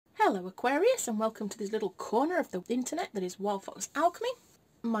Hello Aquarius, and welcome to this little corner of the internet that is Wild Fox Alchemy.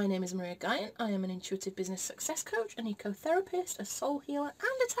 My name is Gaian. I am an intuitive business success coach, an ecotherapist, a soul healer and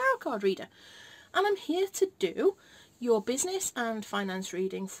a tarot card reader. And I'm here to do your business and finance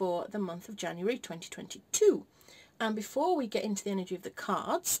reading for the month of January 2022. And before we get into the energy of the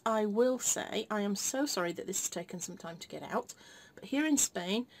cards, I will say I am so sorry that this has taken some time to get out. But here in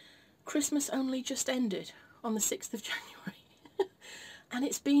Spain, Christmas only just ended on the 6th of January. And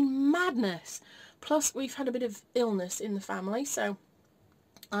it's been madness. Plus, we've had a bit of illness in the family, so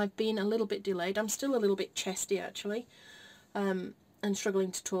I've been a little bit delayed. I'm still a little bit chesty, actually, and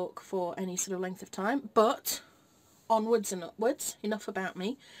struggling to talk for any sort of length of time. But onwards and upwards, enough about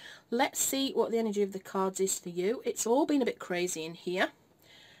me. Let's see what the energy of the cards is for you. It's all been a bit crazy in here.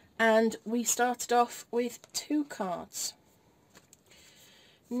 And we started off with 2 cards.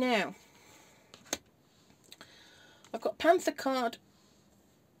 Now, I've got Panther card,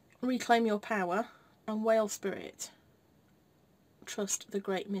 Reclaim Your Power, and Whale Spirit, Trust the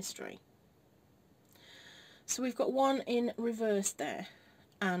Great Mystery. So we've got one in reverse there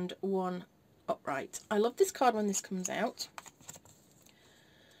and one upright. I love this card when this comes out.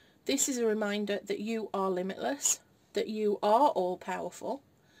 This is a reminder that you are limitless, that you are all powerful,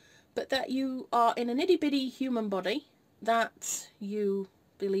 but that you are in an itty bitty human body that you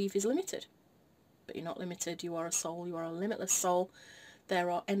believe is limited. But you're not limited, you are a soul, you are a limitless soul.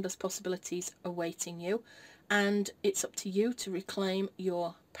 There are endless possibilities awaiting you, and it's up to you to reclaim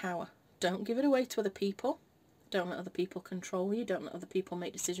your power. Don't give it away to other people. Don't let other people control you. Don't let other people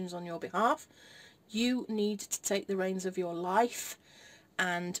make decisions on your behalf. You need to take the reins of your life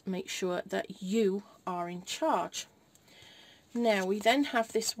and make sure that you are in charge. Now, we then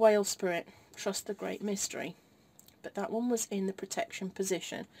have this Whale Spirit, Trust the Great Mystery, but that one was in the protection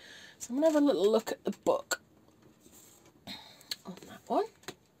position. So I'm going to have a little look at the book on that one.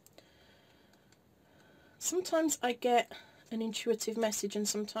 Sometimes I get an intuitive message and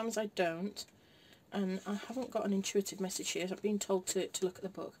sometimes I don't, and I haven't got an intuitive message here. I've been told to look at the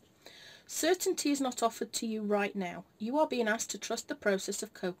book. Certainty is not offered to you right now. You are being asked to trust the process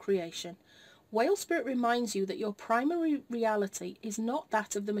of co-creation. Whale Spirit reminds you that your primary reality is not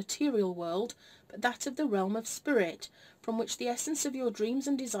that of the material world, but that of the realm of spirit, from which the essence of your dreams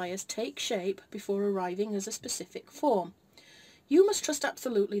and desires take shape before arriving as a specific form. You must trust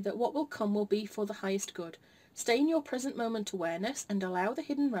absolutely that what will come will be for the highest good. Stay in your present moment awareness and allow the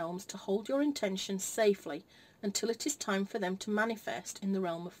hidden realms to hold your intentions safely until it is time for them to manifest in the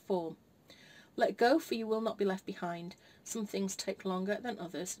realm of form. Let go, for you will not be left behind. Some things take longer than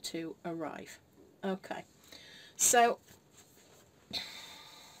others to arrive. Okay, so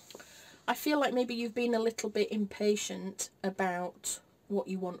I feel like maybe you've been a little bit impatient about what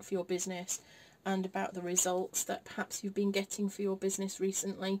you want for your business and about the results that perhaps you've been getting for your business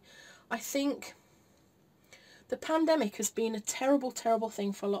recently. I think the pandemic has been a terrible, terrible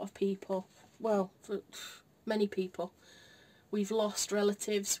thing for a lot of people. Well, for many people. We've lost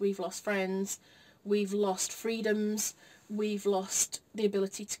relatives, we've lost friends, we've lost freedoms, we've lost the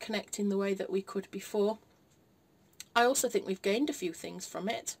ability to connect in the way that we could before. I also think we've gained a few things from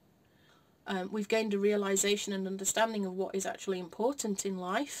it. We've gained a realisation and understanding of what is actually important in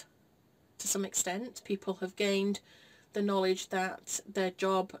life. To some extent, people have gained the knowledge that their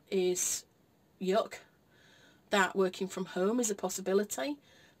job is yuck, that working from home is a possibility,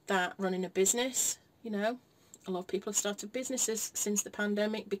 that running a business, you know, a lot of people have started businesses since the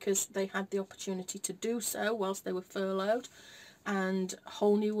pandemic because they had the opportunity to do so whilst they were furloughed, and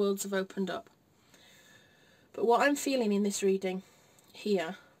whole new worlds have opened up. But what I'm feeling in this reading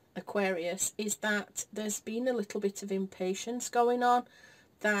here, Aquarius, is that there's been a little bit of impatience going on,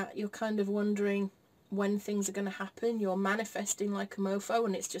 that you're kind of wondering when things are going to happen. You're manifesting like a mofo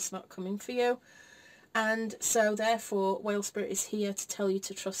and it's just not coming for you. And so therefore Whale Spirit is here to tell you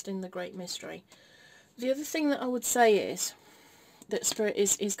to trust in the great mystery. The other thing that I would say is that Spirit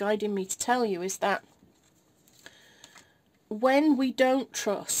is guiding me to tell you is that when we don't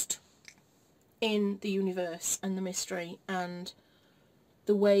trust in the universe and the mystery and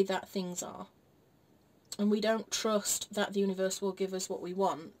the way that things are, and we don't trust that the universe will give us what we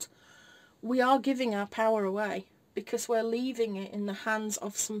want, we are giving our power away because we're leaving it in the hands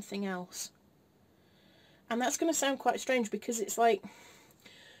of something else. And that's going to sound quite strange because it's going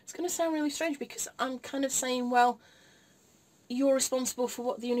to sound really strange because I'm kind of saying, well, you're responsible for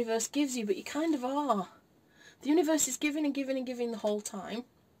what the universe gives you, but you kind of are. The universe is giving and giving and giving the whole time,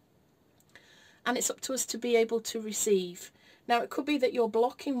 and it's up to us to be able to receive. Now, it could be that you're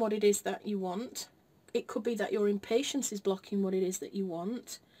blocking what it is that you want. It could be that your impatience is blocking what it is that you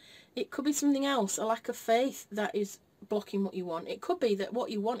want. It could be something else, a lack of faith that is blocking what you want. It could be that what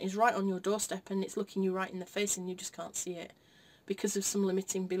you want is right on your doorstep and it's looking you right in the face and you just can't see it because of some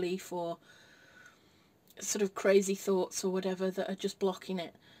limiting belief or sort of crazy thoughts or whatever that are just blocking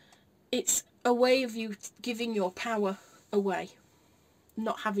it. It's a way of you giving your power away,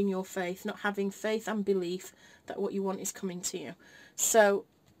 not having your faith, not having faith and belief that what you want is coming to you. So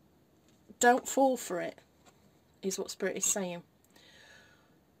don't fall for it, is what Spirit is saying.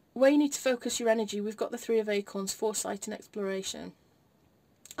 Where you need to focus your energy, we've got the Three of Acorns, foresight and exploration.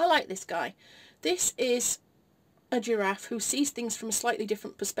 I like this guy. This is a giraffe who sees things from a slightly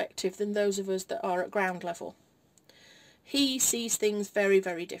different perspective than those of us that are at ground level. He sees things very,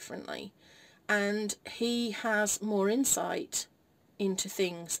 very differently, and he has more insight into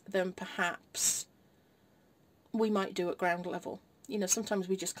things than perhaps we might do at ground level. You know, sometimes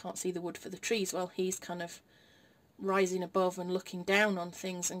we just can't see the wood for the trees. Well, he's kind of rising above and looking down on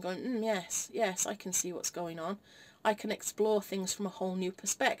things and going, yes, I can see what's going on. I can explore things from a whole new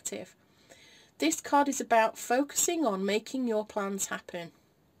perspective. This card is about focusing on making your plans happen.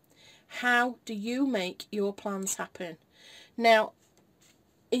 How do you make your plans happen? Now,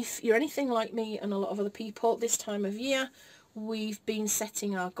 if you're anything like me and a lot of other people, this time of year, we've been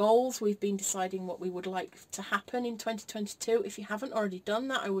setting our goals. We've been deciding what we would like to happen in 2022. If you haven't already done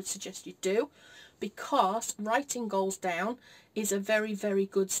that, I would suggest you do, because writing goals down is a very, very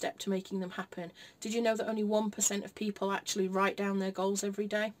good step to making them happen. Did you know that only 1% of people actually write down their goals every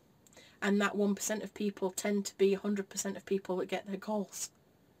day? And that 1% of people tend to be 100% of people that get their goals.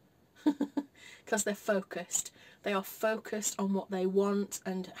 Because they're focused. They are focused on what they want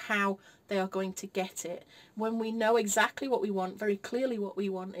and how they are going to get it. When we know exactly what we want, very clearly what we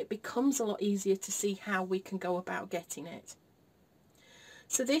want, it becomes a lot easier to see how we can go about getting it.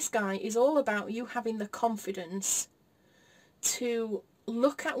 So this guy is all about you having the confidence to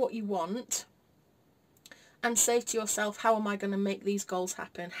look at what you want and say to yourself, how am I going to make these goals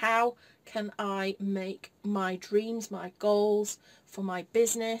happen? How can I make my dreams, my goals for my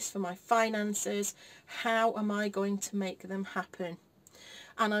business, for my finances, how am I going to make them happen?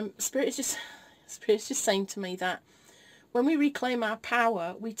 And Spirit is just saying to me that when we reclaim our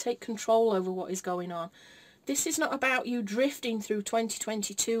power, we take control over what is going on. This is not about you drifting through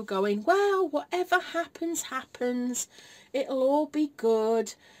 2022 going, well, whatever happens, happens. It'll all be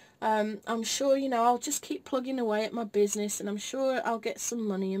good. I'm sure, you know, I'll just keep plugging away at my business and I'm sure I'll get some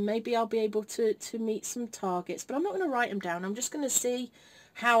money and maybe I'll be able to meet some targets. But I'm not going to write them down. I'm just going to see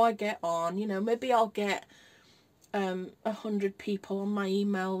how I get on. You know, maybe I'll get 100 people on my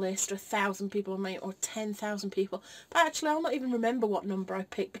email list, or 1,000 people on my, or 10,000 people. But actually, I'll not even remember what number I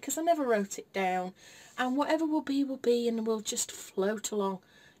picked because I never wrote it down. And whatever will be, and we'll just float along.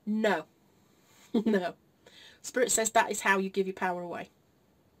 No. No. Spirit says that is how you give your power away.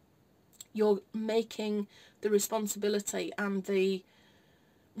 You're making the responsibility and the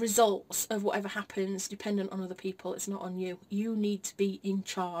results of whatever happens dependent on other people. It's not on you. You need to be in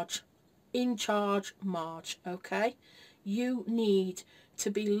charge. In charge, Marge, okay? You need to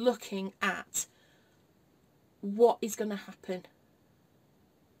be looking at what is going to happen.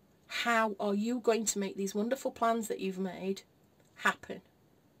 How are you going to make these wonderful plans that you've made happen?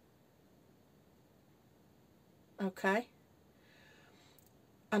 Okay?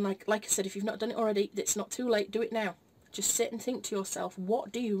 And like I said, if you've not done it already, it's not too late. Do it now. Just sit and think to yourself,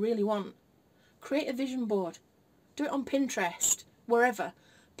 what do you really want? Create a vision board. Do it on Pinterest, wherever.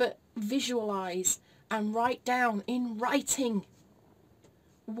 But visualise and write down in writing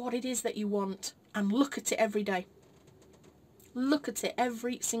what it is that you want, and look at it every day. Look at it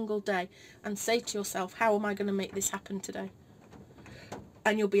every single day and say to yourself, how am I going to make this happen today?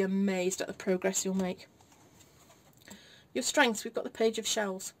 And you'll be amazed at the progress you'll make. Your strengths, we've got the Page of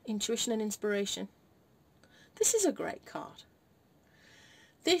Shells, intuition and inspiration. This is a great card.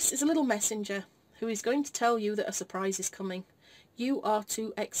 This is a little messenger who is going to tell you that a surprise is coming. You are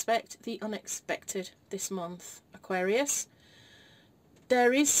to expect the unexpected this month, Aquarius.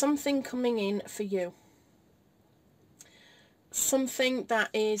 There is something coming in for you. Something that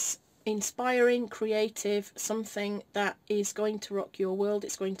is inspiring, creative, something that is going to rock your world.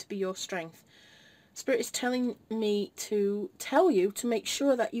 It's going to be your strength. Spirit is telling me to tell you to make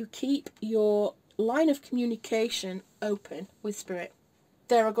sure that you keep your line of communication open with Spirit.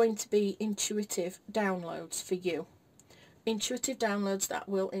 There are going to be intuitive downloads for you. Intuitive downloads that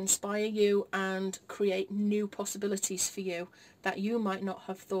will inspire you and create new possibilities for you that you might not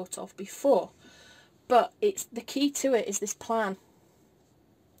have thought of before. But it's the key to it is this plan.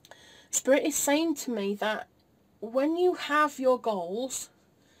 Spirit is saying to me that when you have your goals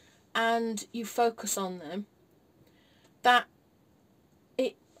and you focus on them, that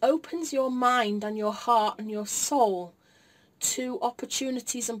it opens your mind and your heart and your soul to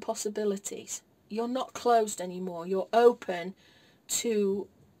opportunities and possibilities. You're not closed anymore. You're open to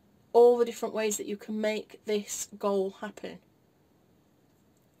all the different ways that you can make this goal happen.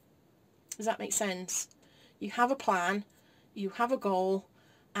 Does that make sense? You have a plan, you have a goal,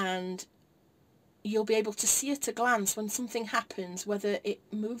 and you'll be able to see at a glance when something happens, whether it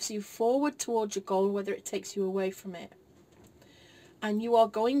moves you forward towards your goal, whether it takes you away from it. And you are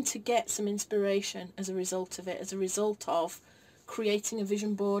going to get some inspiration as a result of it, as a result of creating a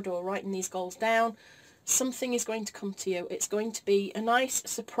vision board or writing these goals down. Something is going to come to you. It's going to be a nice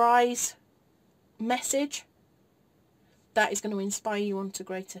surprise message that is going to inspire you on to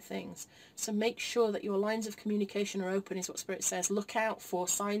greater things. So make sure that your lines of communication are open, is what Spirit says. Look out for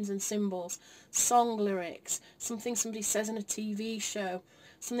signs and symbols, song lyrics, something somebody says in a TV show,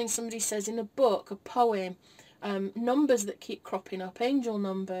 something somebody says in a book, a poem, numbers that keep cropping up, angel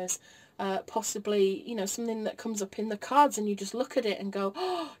numbers, possibly, you know, something that comes up in the cards and you just look at it and go,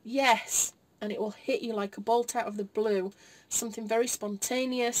 oh, yes, and it will hit you like a bolt out of the blue. Something very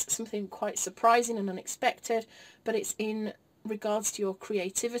spontaneous, something quite surprising and unexpected, but it's in regards to your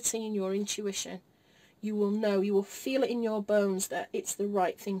creativity and your intuition. You will know, you will feel it in your bones that it's the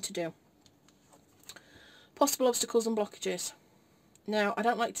right thing to do. Possible obstacles and blockages. Now, I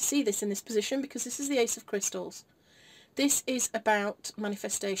don't like to see this in this position because this is the Ace of Crystals. This is about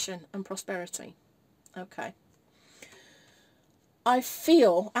manifestation and prosperity. Okay. I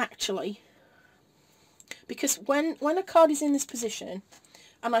feel, actually, because when a card is in this position,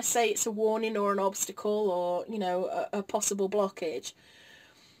 and I say it's a warning or an obstacle or, you know, a possible blockage,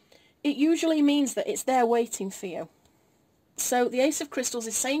 it usually means that it's there waiting for you. So the Ace of Crystals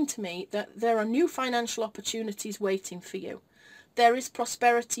is saying to me that there are new financial opportunities waiting for you. There is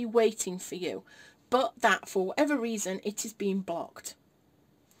prosperity waiting for you, but that for whatever reason it is being blocked.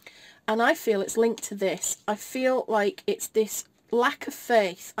 And I feel it's linked to this. I feel like it's this lack of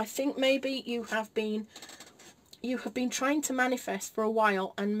faith. I think maybe you have been trying to manifest for a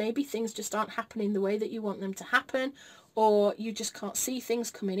while, and maybe things just aren't happening the way that you want them to happen, or you just can't see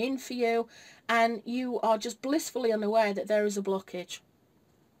things coming in for you, and you are just blissfully unaware that there is a blockage,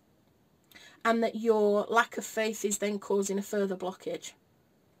 and that your lack of faith is then causing a further blockage.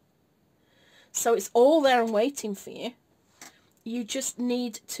 So it's all there and waiting for you. You just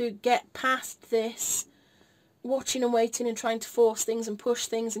need to get past this watching and waiting and trying to force things and push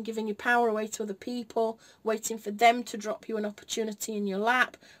things and giving your power away to other people, waiting for them to drop you an opportunity in your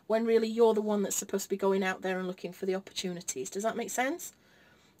lap, when really you're the one that's supposed to be going out there and looking for the opportunities. Does that make sense?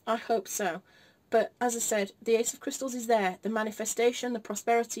 I hope so. But as I said, the Ace of Crystals is there. The manifestation, the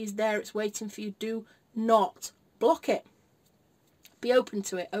prosperity is there. It's waiting for you. Do not block it. Be open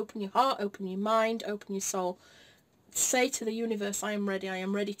to it. Open your heart, open your mind, open your soul. Say to the universe, I am ready. I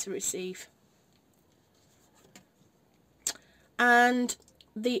am ready to receive. And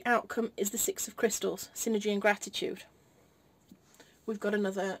the outcome is the Six of Crystals, synergy and gratitude. We've got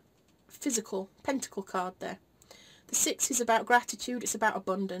another physical pentacle card there. The Six is about gratitude, it's about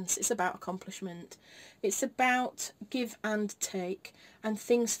abundance, it's about accomplishment. It's about give and take, and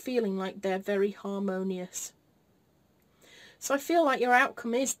things feeling like they're very harmonious. So I feel like your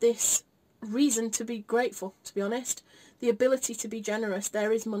outcome is this reason to be grateful, to be honest. The ability to be generous.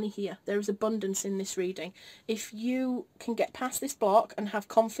 There is money here. There is abundance in this reading. If you can get past this block and have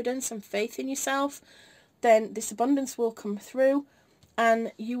confidence and faith in yourself, then this abundance will come through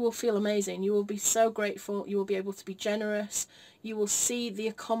and you will feel amazing. You will be so grateful. You will be able to be generous. You will see the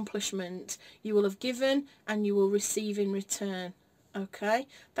accomplishment. You will have given and you will receive in return. Okay?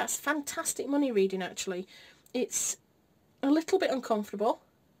 That's fantastic money reading, actually. It's a little bit uncomfortable.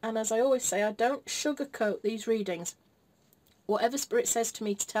 And as I always say, I don't sugarcoat these readings. Whatever Spirit says to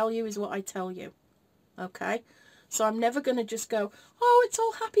me to tell you is what I tell you. Okay? So I'm never going to just go, oh, it's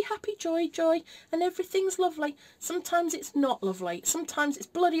all happy, happy, joy, joy, and everything's lovely. Sometimes it's not lovely. Sometimes it's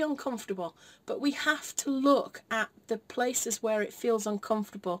bloody uncomfortable. But we have to look at the places where it feels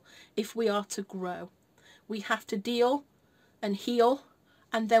uncomfortable if we are to grow. We have to deal and heal,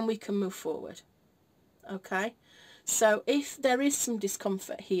 and then we can move forward. Okay? So if there is some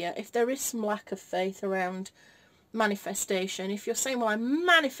discomfort here, if there is some lack of faith around manifestation, if you're saying, well, I'm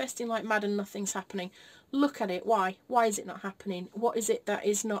manifesting like mad and nothing's happening, look at it. Why is it not happening? What is it that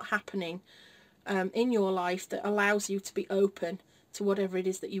is not happening in your life that allows you to be open to whatever it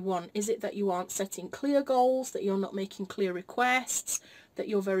is that you want? Is it that you aren't setting clear goals, that you're not making clear requests, that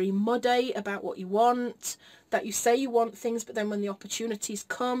you're very muddy about what you want, that you say you want things but then when the opportunities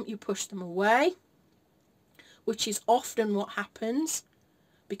come you push them away, which is often what happens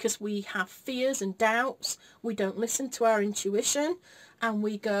because we have fears and doubts. We don't listen to our intuition, and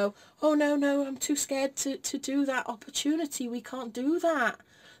we go, oh no, I'm too scared to do that opportunity. We can't do that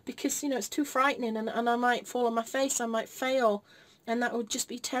because, you know, it's too frightening, and I might fall on my face, I might fail, and that would just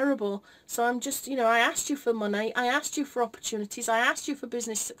be terrible. So I'm just, you know, I asked you for money, I asked you for opportunities, I asked you for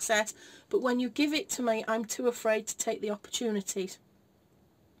business success, but when you give it to me, I'm too afraid to take the opportunities.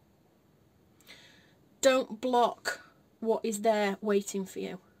 Don't block what is there waiting for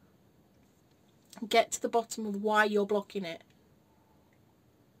you. Get to the bottom of why you're blocking it.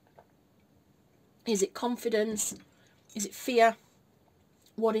 Is it confidence? Is it fear?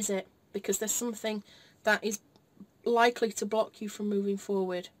 What is it? Because there's something that is likely to block you from moving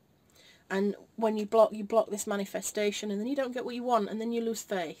forward. And when you block this manifestation, and then you don't get what you want, and then you lose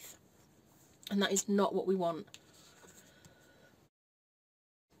faith. And that is not what we want.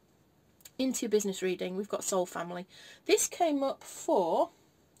 Into your business reading, we've got Soul Family. This came up for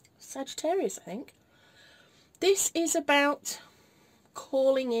Sagittarius, I think. This is about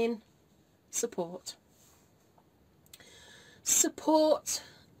calling in support. Support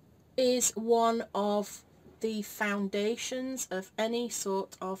is one of the foundations of any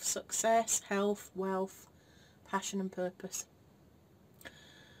sort of success, health, wealth, passion and purpose.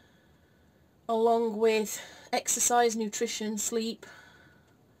 Along with exercise, nutrition, sleep,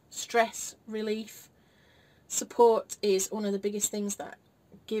 stress relief, support is one of the biggest things that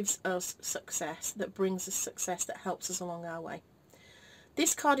gives us success, that brings us success, that helps us along our way.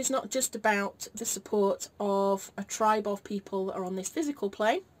 This card is not just about the support of a tribe of people that are on this physical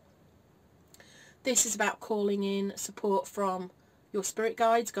plane. This is about calling in support from your spirit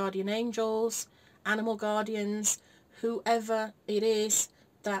guides, guardian angels, animal guardians, whoever it is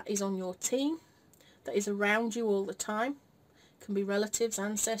that is on your team, that is around you all the time. It can be relatives,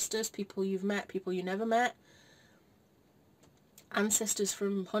 ancestors, people you've met, people you never met, ancestors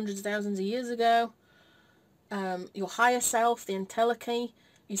from hundreds of thousands of years ago. Your higher self, the entelechy,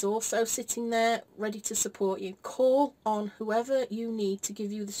 is also sitting there ready to support you. Call on whoever you need to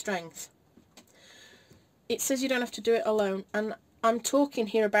give you the strength. It says you don't have to do it alone, and I'm talking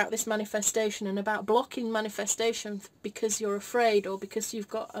here about this manifestation and about blocking manifestation because you're afraid, or because you've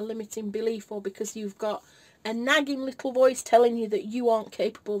got a limiting belief, or because you've got a nagging little voice telling you that you aren't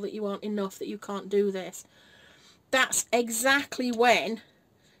capable, that you aren't enough, that you can't do this. That's exactly when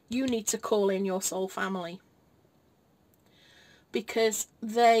you need to call in your soul family, because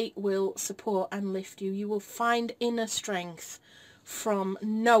they will support and lift you. You will find inner strength from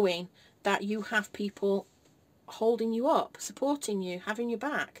knowing that you have people holding you up, supporting you, having your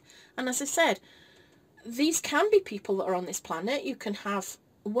back. And as I said, these can be people that are on this planet. You can have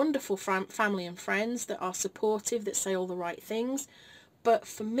wonderful family and friends that are supportive, that say all the right things. But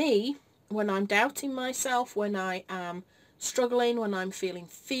for me, when I'm doubting myself, when I am struggling, when I'm feeling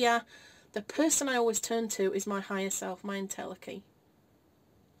fear, the person I always turn to is my higher self, my entelechy.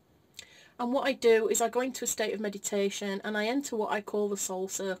 And what I do is I go into a state of meditation and I enter what I call the soul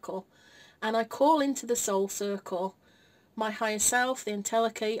circle. And I call into the soul circle my higher self, the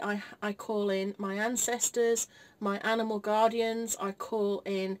entelechy. I call in my ancestors, my animal guardians. I call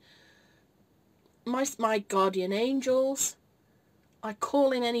in my guardian angels. I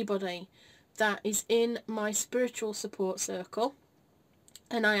call in anybody that is in my spiritual support circle,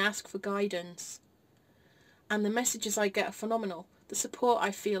 and I ask for guidance. And the messages I get are phenomenal. The support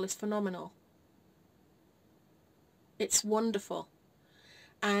I feel is phenomenal. It's wonderful.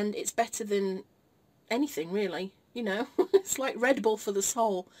 And it's better than anything, really. You know, it's like Red Bull for the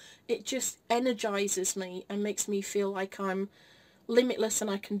soul. It just energizes me and makes me feel like I'm limitless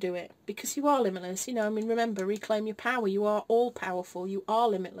and I can do it. Because you are limitless, you know. I mean, remember, reclaim your power. You are all powerful. You are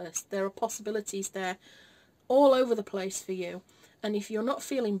limitless. There are possibilities there all over the place for you. And if you're not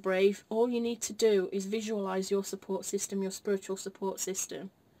feeling brave, all you need to do is visualize your support system, your spiritual support system.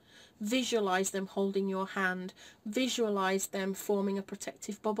 Visualize them holding your hand. Visualize them forming a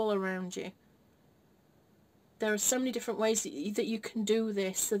protective bubble around you. There are so many different ways that you can do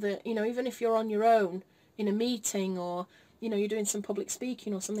this, so that, you know, even if you're on your own in a meeting, or, you know, you're doing some public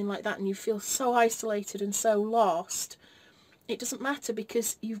speaking or something like that, and you feel so isolated and so lost, it doesn't matter,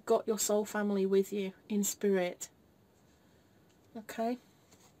 because you've got your soul family with you in spirit. Okay?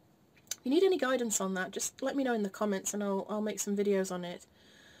 If you need any guidance on that, just let me know in the comments and I'll make some videos on it.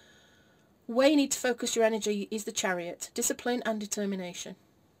 Where you need to focus your energy is the Chariot. Discipline and determination.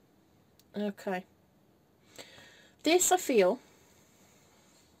 Okay. This, I feel,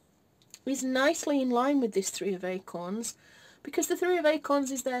 is nicely in line with this Three of Acorns, because the Three of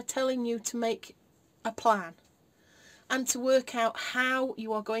Acorns is there telling you to make a plan and to work out how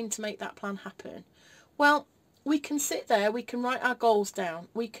you are going to make that plan happen. Well, we can sit there, we can write our goals down.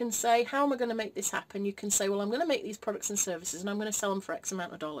 We can say, how am I going to make this happen? You can say, well, I'm going to make these products and services and I'm going to sell them for X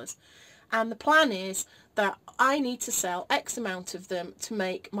amount of dollars. And the plan is that I need to sell X amount of them to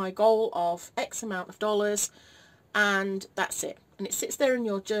make my goal of X amount of dollars, and that's it. And it sits there in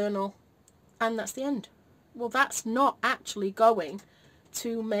your journal, and that's the end. Well, that's not actually going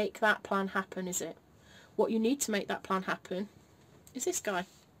to make that plan happen, is it? What you need to make that plan happen is this guy.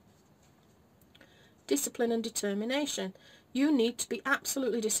 Discipline and determination. You need to be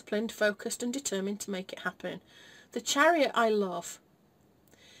absolutely disciplined, focused and determined to make it happen. The Chariot I love.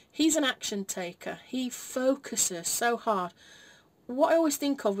 He's an action taker. He focuses so hard. What I always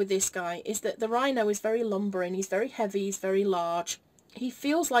think of with this guy is that the Rhino is very lumbering. He's very heavy. He's very large. He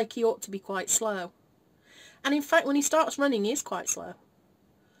feels like he ought to be quite slow. And in fact, when he starts running, he is quite slow.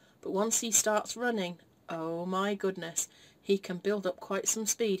 But once he starts running, oh my goodness, he can build up quite some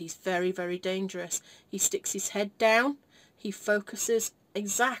speed. He's very, very dangerous. He sticks his head down. He focuses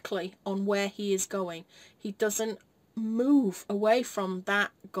exactly on where he is going. He doesn't move away from that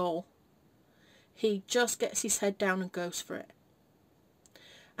goal. He just gets his head down and goes for it.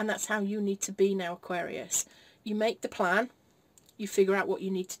 And that's how you need to be now, Aquarius. You make the plan. You figure out what you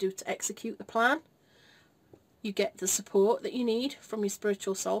need to do to execute the plan. You get the support that you need from your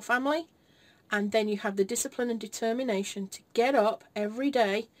spiritual soul family. And then you have the discipline and determination to get up every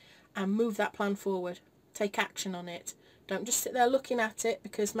day and move that plan forward. Take action on it. Don't just sit there looking at it,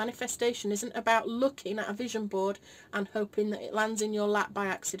 because manifestation isn't about looking at a vision board and hoping that it lands in your lap by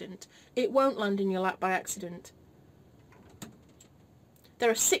accident. It won't land in your lap by accident. There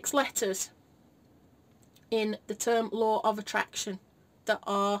are 6 letters in the term law of attraction that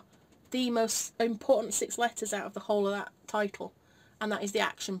are the most important 6 letters out of the whole of that title. And that is the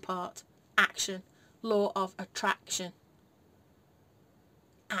action part. Action. Law of attraction.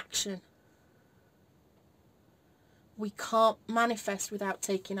 Action. We can't manifest without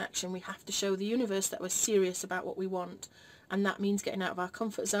taking action. We have to show the universe that we're serious about what we want. And that means getting out of our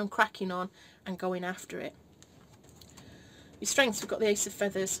comfort zone, cracking on and going after it. Your strengths, we've got the Ace of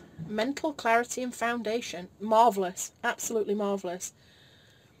Feathers. Mental clarity and foundation. Marvellous. Absolutely marvellous.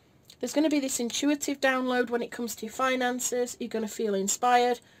 There's going to be this intuitive download when it comes to your finances. You're going to feel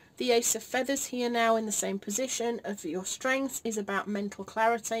inspired. The Ace of Feathers here now in the same position of your strengths is about mental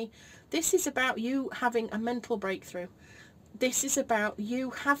clarity. This is about you having a mental breakthrough. This is about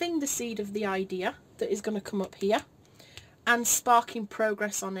you having the seed of the idea that is going to come up here and sparking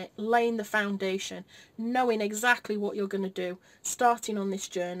progress on it, laying the foundation, knowing exactly what you're going to do, starting on this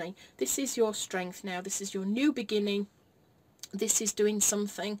journey. This is your strength now. This is your new beginning. This is doing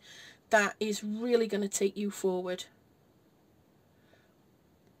something that is really going to take you forward.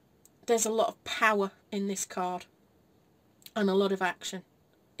 There's a lot of power in this card and a lot of action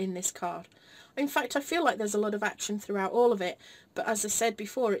in this card. In fact, I feel like there's a lot of action throughout all of it, but as I said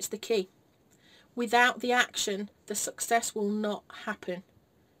before, it's the key. Without the action, the success will not happen.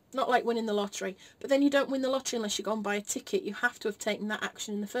 Not like winning the lottery, but then you don't win the lottery unless you go and buy a ticket. You have to have taken that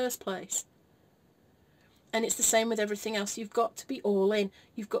action in the first place. And it's the same with everything else. You've got to be all in.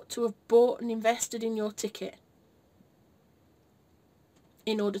 You've got to have bought and invested in your ticket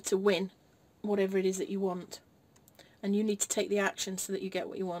in order to win whatever it is that you want. And you need to take the action so that you get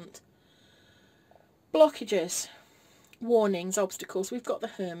what you want. Blockages, warnings, obstacles. We've got the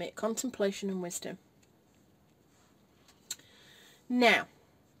Hermit, contemplation and wisdom. Now,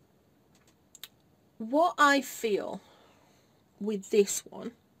 what I feel with this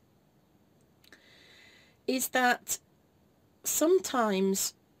one is that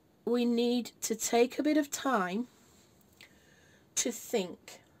sometimes we need to take a bit of time to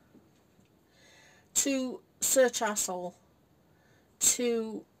think, to search our soul,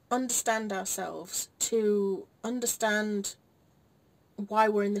 to understand ourselves, to understand why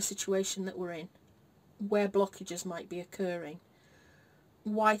we're in the situation that we're in, where blockages might be occurring,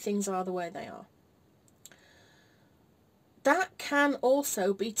 why things are the way they are. That can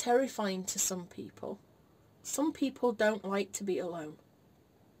also be terrifying to some people. Some people don't like to be alone.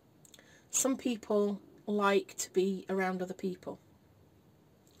 Some people like to be around other people.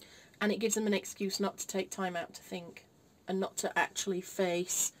 And it gives them an excuse not to take time out to think and not to actually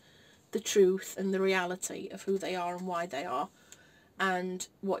face the truth and the reality of who they are and why they are and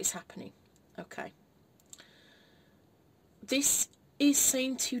what is happening. Okay. This is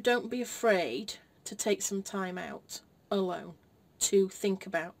saying to you, don't be afraid to take some time out alone to think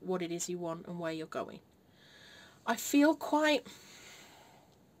about what it is you want and where you're going. I feel quite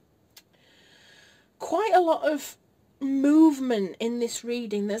a lot of movement in this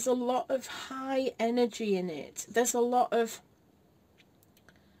reading. There's a lot of high energy in it. There's a lot of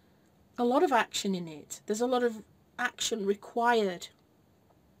a lot of action in it. There's a lot of action required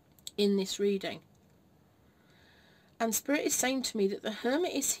in this reading. And Spirit is saying to me that the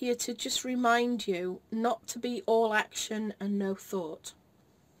Hermit is here to just remind you not to be all action and no thought.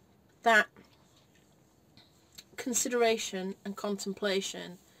 That consideration and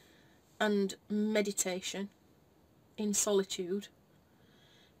contemplation and meditation in solitude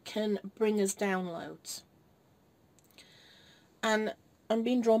can bring us downloads. And I'm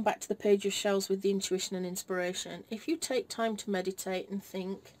being drawn back to the Page of Shells with the intuition and inspiration. If you take time to meditate and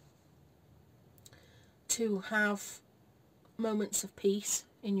think, to have moments of peace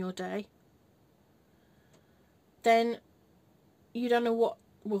in your day, then you don't know what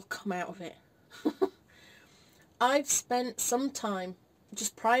will come out of it. I've spent some time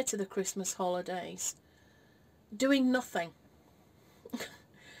just prior to the Christmas holidays doing nothing.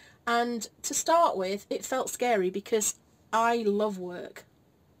 And to start with, it felt scary because I love work.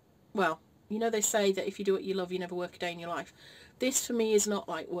 Well, you know they say that if you do what you love, you never work a day in your life. This for me is not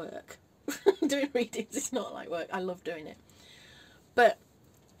like work. Doing readings is not like work. I love doing it. But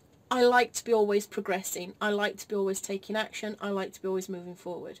I like to be always progressing. I like to be always taking action. I like to be always moving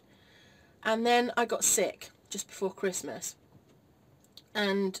forward. And then I got sick just before Christmas.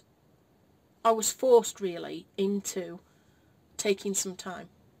 And I was forced really into taking some time.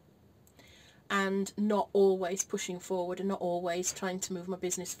 And not always pushing forward and not always trying to move my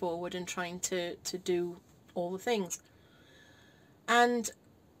business forward and trying to do all the things. And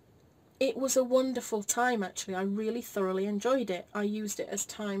it was a wonderful time, actually. I really thoroughly enjoyed it. I used it as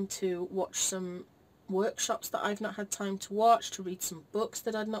time to watch some workshops that I've not had time to watch, to read some books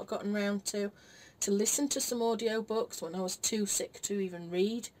that I'd not gotten around to listen to some audio books when I was too sick to even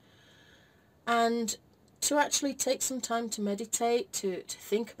read, and to actually take some time to meditate, to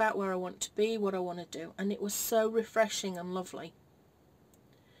think about where I want to be, what I want to do. And it was so refreshing and lovely.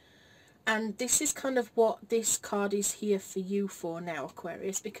 And this is kind of what this card is here for you for now,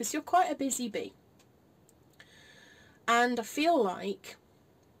 Aquarius, because you're quite a busy bee. And I feel like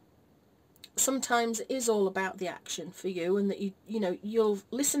sometimes it is all about the action for you, and that you know, you'll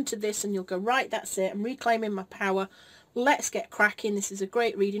listen to this and you'll go, right, that's it, I'm reclaiming my power, let's get cracking, this is a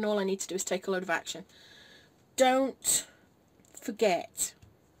great reading, all I need to do is take a load of action. Don't forget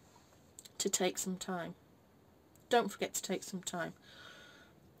to take some time. Don't forget to take some time.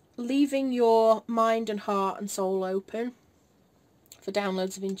 Leaving your mind and heart and soul open for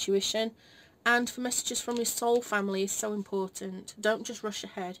downloads of intuition and for messages from your soul family is so important. Don't just rush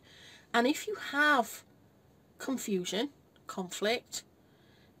ahead. And if you have confusion, conflict,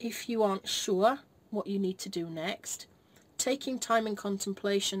 if you aren't sure what you need to do next, taking time in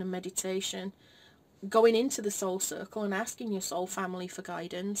contemplation and meditation, going into the soul circle and asking your soul family for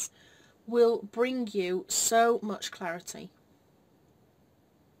guidance will bring you so much clarity.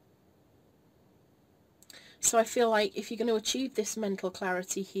 So I feel like if you're going to achieve this mental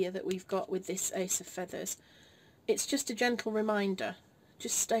clarity here that we've got with this Ace of Feathers, it's just a gentle reminder.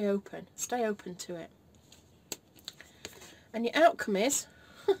 Just stay open to it. And your outcome is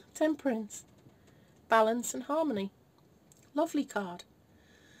Temperance, balance and harmony. Lovely card.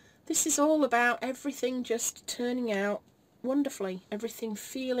 This is all about everything just turning out wonderfully, everything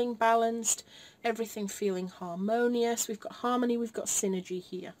feeling balanced, everything feeling harmonious. We've got harmony, we've got synergy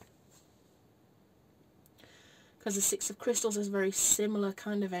here. Because the Six of Crystals is very similar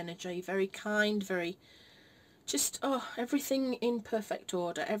kind of energy, very kind, very just, everything in perfect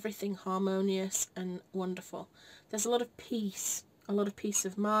order, everything harmonious and wonderful. There's a lot of peace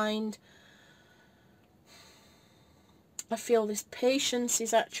of mind. I feel this patience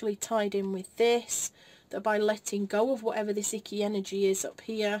is actually tied in with this, that by letting go of whatever this icky energy is up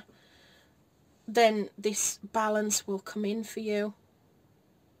here, then this balance will come in for you.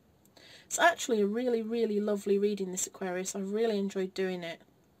 It's actually a really, really lovely reading, this Aquarius. I've really enjoyed doing it.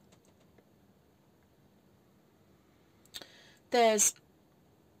 There's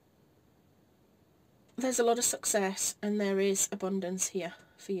a lot of success and there is abundance here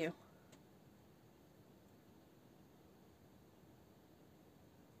for you.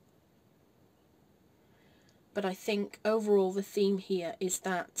 But I think overall the theme here is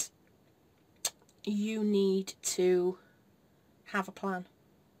that you need to have a plan.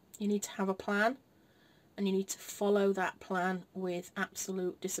 You need to have a plan and you need to follow that plan with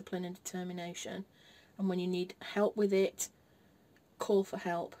absolute discipline and determination. And when you need help with it, call for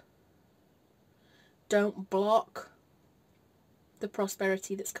help. Don't block the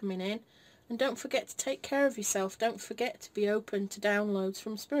prosperity that's coming in. And don't forget to take care of yourself. Don't forget to be open to downloads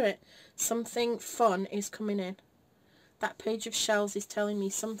from Spirit. Something fun is coming in. That Page of Shells is telling me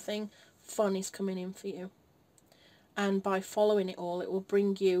something fun is coming in for you. and by following it all, it will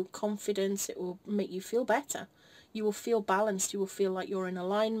bring you confidence, it will make you feel better. You will feel balanced, you will feel like you're in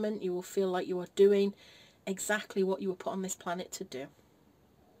alignment, you will feel like you are doing exactly what you were put on this planet to do.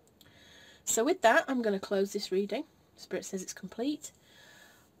 So with that, I'm going to close this reading. Spirit says it's complete.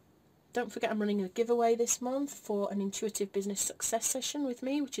 Don't forget I'm running a giveaway this month for an intuitive business success session with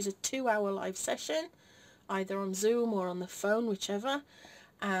me, which is a 2-hour live session, either on Zoom or on the phone, whichever.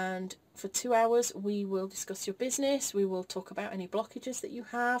 And for 2 hours we will discuss your business, we will talk about any blockages that you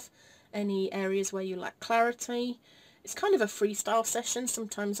have, any areas where you lack clarity. It's kind of a freestyle session.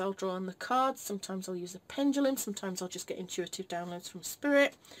 Sometimes I'll draw on the cards, sometimes I'll use a pendulum, sometimes I'll just get intuitive downloads from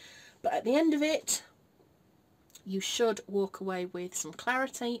Spirit. But at the end of it, you should walk away with some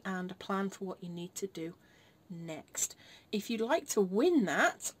clarity and a plan for what you need to do next. If you'd like to win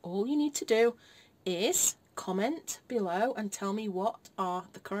that, all you need to do is comment below and tell me what are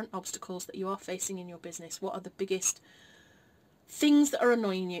the current obstacles that you are facing in your business. What are the biggest things that are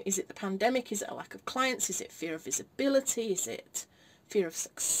annoying you? Is it the pandemic? Is it a lack of clients? Is it fear of visibility? Is it fear of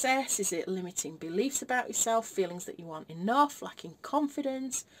success? Is it limiting beliefs about yourself? Feelings that you aren't enough? Lacking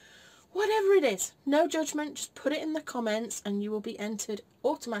confidence? Whatever it is, no judgment, just put it in the comments and you will be entered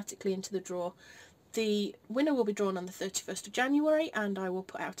automatically into the draw. The winner will be drawn on the 31st of January and I will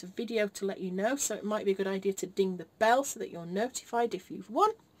put out a video to let you know, so it might be a good idea to ding the bell so that you're notified if you've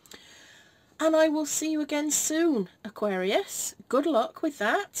won. And I will see you again soon, Aquarius. Good luck with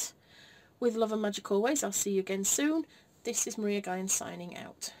that. With love and magic always, I'll see you again soon. This is Maria Gaian signing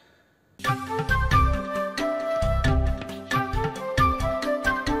out.